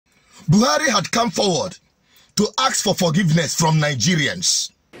Buhari had come forward to ask for forgiveness from Nigerians.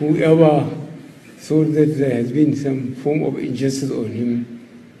 Whoever thought that there has been some form of injustice on him,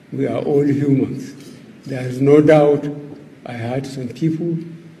 we are all humans. There is no doubt I hurt some people,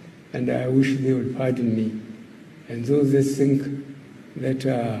 and I wish they would pardon me. And those that think that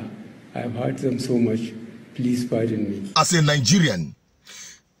I've hurt them so much, please pardon me. As a Nigerian,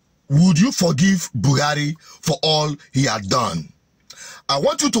 would you forgive Buhari for all he had done? I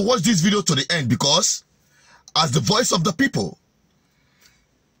want you to watch this video to the end because, as the voice of the people,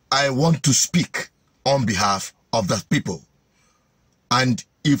 I want to speak on behalf of the people. And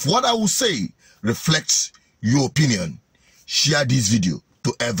if what I will say reflects your opinion, share this video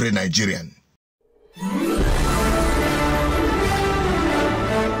to every Nigerian.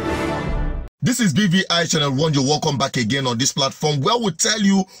 This is BVI Channel 1. You're welcome back again on this platform where we tell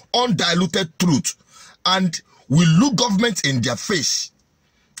you undiluted truth and we look government in their face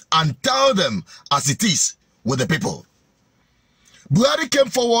and tell them as it is with the people. Buhari came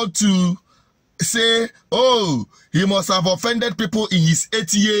forward to say, oh, he must have offended people in his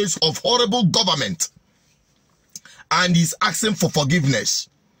 8 years of horrible government and he's asking for forgiveness.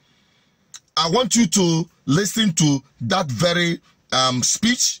 I want you to listen to that very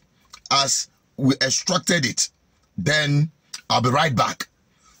speech as we extracted it. Then I'll be right back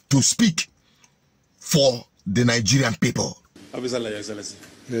to speak for the Nigerian people.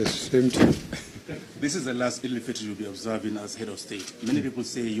 Yes, same thing. This is the last illifit you'll be observing as head of state. Many people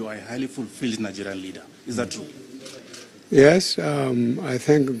say you are a highly fulfilled Nigerian leader. Is that true? Yes, I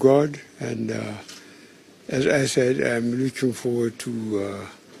thank God, and as I said, I'm looking forward to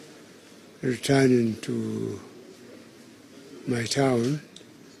returning to my town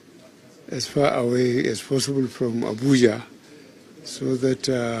as far away as possible from Abuja, so that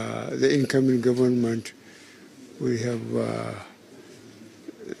the incoming government will have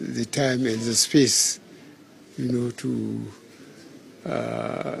the time and the space, to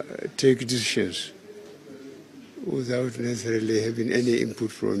take decisions without necessarily having any input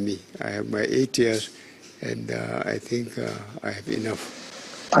from me. I have my 8 years, and I think I have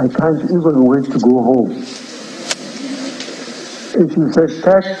enough. I can't even wait to go home. If you said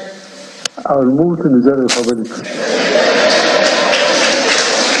tax, I will move to Nigeria Republic.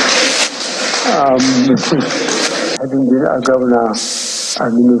 Having been a governor, a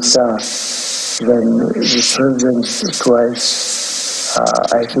minister, then the president twice,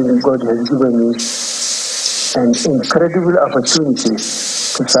 I think God has given me an incredible opportunity to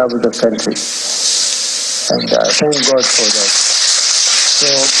serve the country. And I thank God for that. So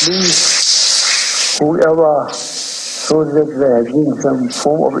please, whoever thought that there has been some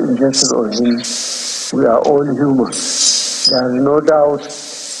form of injustice on him, we are all humans. There is no doubt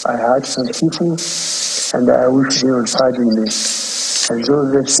I hurt some people, and I wish they would pardon me. And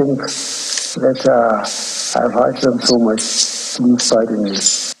those that think that I've hurt them so much, please pardon me.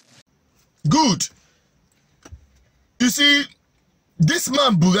 Good. You see, this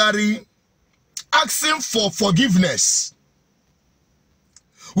man Buhari asking for forgiveness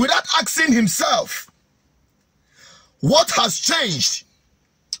without asking himself what has changed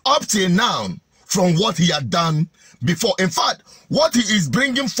up till now from what he had done before. In fact, what he is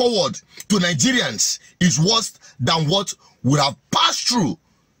bringing forward to Nigerians is worse than what we have passed through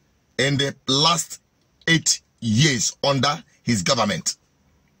in the last 8 years under his government.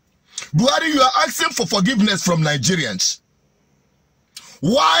 Buhari, you are asking for forgiveness from Nigerians.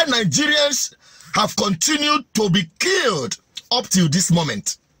 Why Nigerians have continued to be killed up till this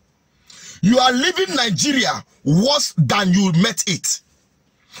moment? You are leaving Nigeria worse than you met it.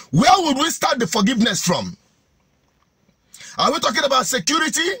 Where would we start the forgiveness from? Are we talking about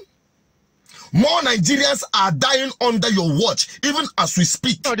security? More Nigerians are dying under your watch, even as we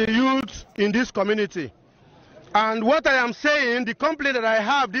speak. The youth in this community. And what I am saying, the complaint that I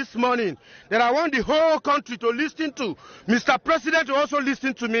have this morning, that I want the whole country to listen to, Mr. President to also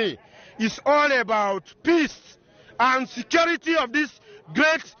listen to me, is all about peace and security of this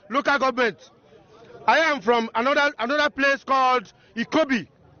great local government. I am from another place called Ikobi.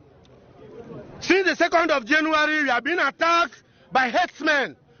 Since the 2nd of January, we have been attacked by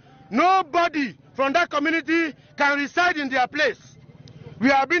herdsmen. Nobody from that community can reside in their place. We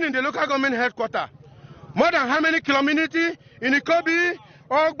have been in the local government headquarters. More than how many kilometers? In Ikobi,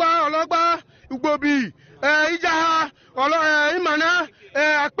 Ogba, Ologba, Ugbobi, Ijaha, Imana,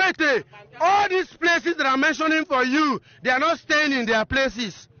 Akpete. All these places that I'm mentioning for you, they are not staying in their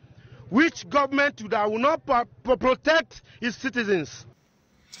places. Which government that will not protect its citizens?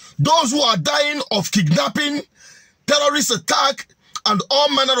 Those who are dying of kidnapping, terrorist attack, and all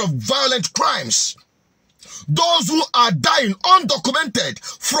manner of violent crimes. those who are dying undocumented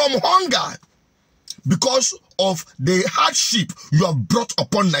from hunger because of the hardship you have brought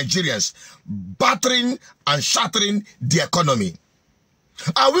upon Nigerians, battering and shattering the economy?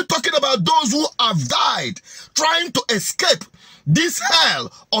 Are we talking about those who have died trying to escape this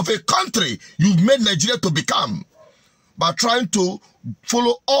hell of a country you've made Nigeria to become by trying to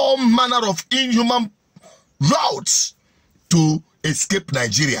follow all manner of inhuman routes to escape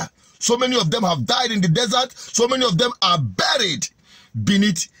Nigeria? So many of them have died in the desert. So many of them are buried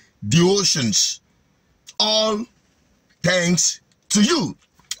beneath the oceans. All thanks to you.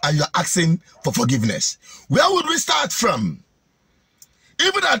 And you're asking for forgiveness. Where would we start from?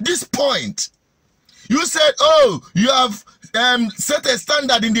 Even at this point, you said, oh, you have set a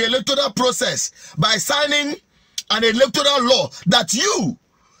standard in the electoral process by signing an electoral law that you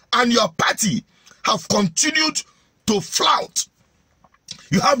and your party have continued to flout.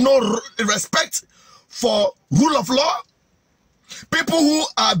 You have no respect for rule of law. People who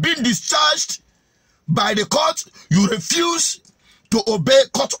are being discharged by the court, you refuse to obey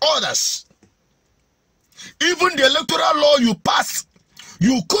court orders. Even the electoral law you passed,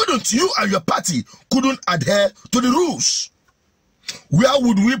 you and your party couldn't adhere to the rules. Where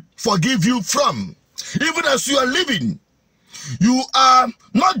would we forgive you from? Even as you are living, you are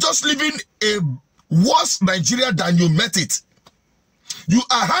not just living a worse Nigeria than you met it. You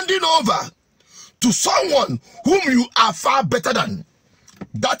are handing over to someone whom you are far better than.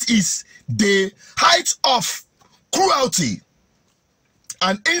 That is the height of cruelty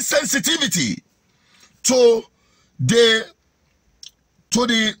and insensitivity to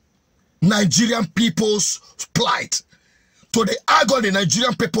the Nigerian people's plight, to the agony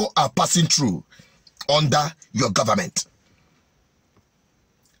Nigerian people are passing through under your government.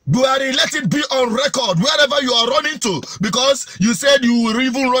 Buhari, let it be on record wherever you are running to, because you said you will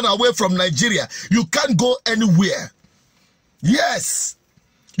even run away from Nigeria. You can't go anywhere. Yes,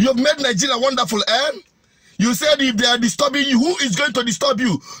 you have made Nigeria wonderful, eh? You said if they are disturbing you, who is going to disturb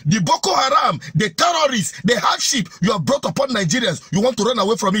you? The Boko Haram, the terrorists, the hardship you have brought upon Nigerians. You want to run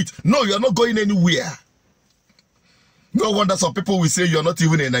away from it? No, you are not going anywhere. No wonder some people will say you are not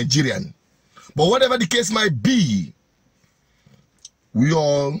even a Nigerian. But whatever the case might be, we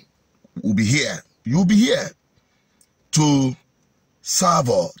all will be here. You'll be here to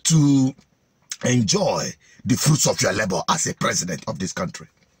savor, to enjoy the fruits of your labor as a president of this country.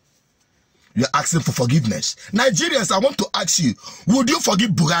 You're asking for forgiveness. Nigerians, I want to ask you, would you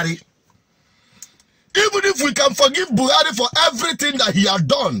forgive Buhari? Even if we can forgive Buhari for everything that he has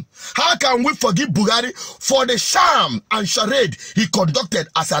done, how can we forgive Buhari for the sham and charade he conducted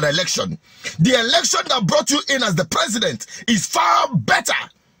as an election? The election that brought you in as the president is far better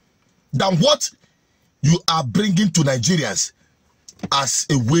than what you are bringing to Nigerians as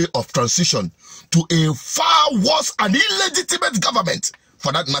a way of transition to a far worse and illegitimate government,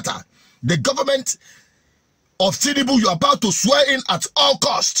 for that matter. The government of Tinubu you are about to swear in at all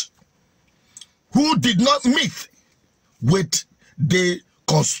costs, who did not meet with the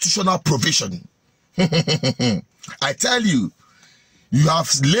constitutional provision. I tell you, you have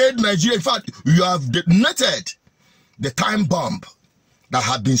laid Nigeria, in fact, you have detonated the time bomb that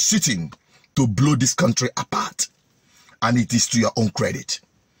had been sitting to blow this country apart. And it is to your own credit.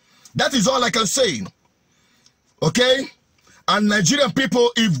 That is all I can say. Okay? And Nigerian people,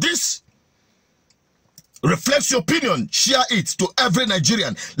 if this reflects your opinion, share it to every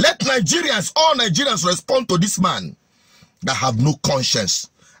Nigerian. Let Nigerians, all Nigerians, respond to this man that have no conscience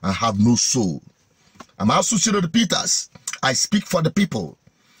and have no soul. I'm also Cyril Peters. I speak for the people,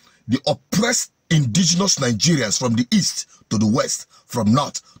 the oppressed indigenous Nigerians from the east to the west, from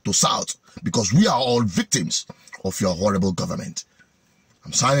north to south, because we are all victims of your horrible government.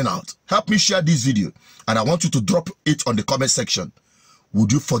 I'm signing out. Help me share this video, and I want you to drop it on the comment section.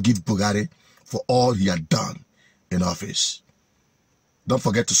 Would you forgive Buhari for all he had done in office? Don't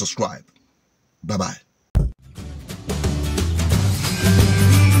forget to subscribe. Bye-bye.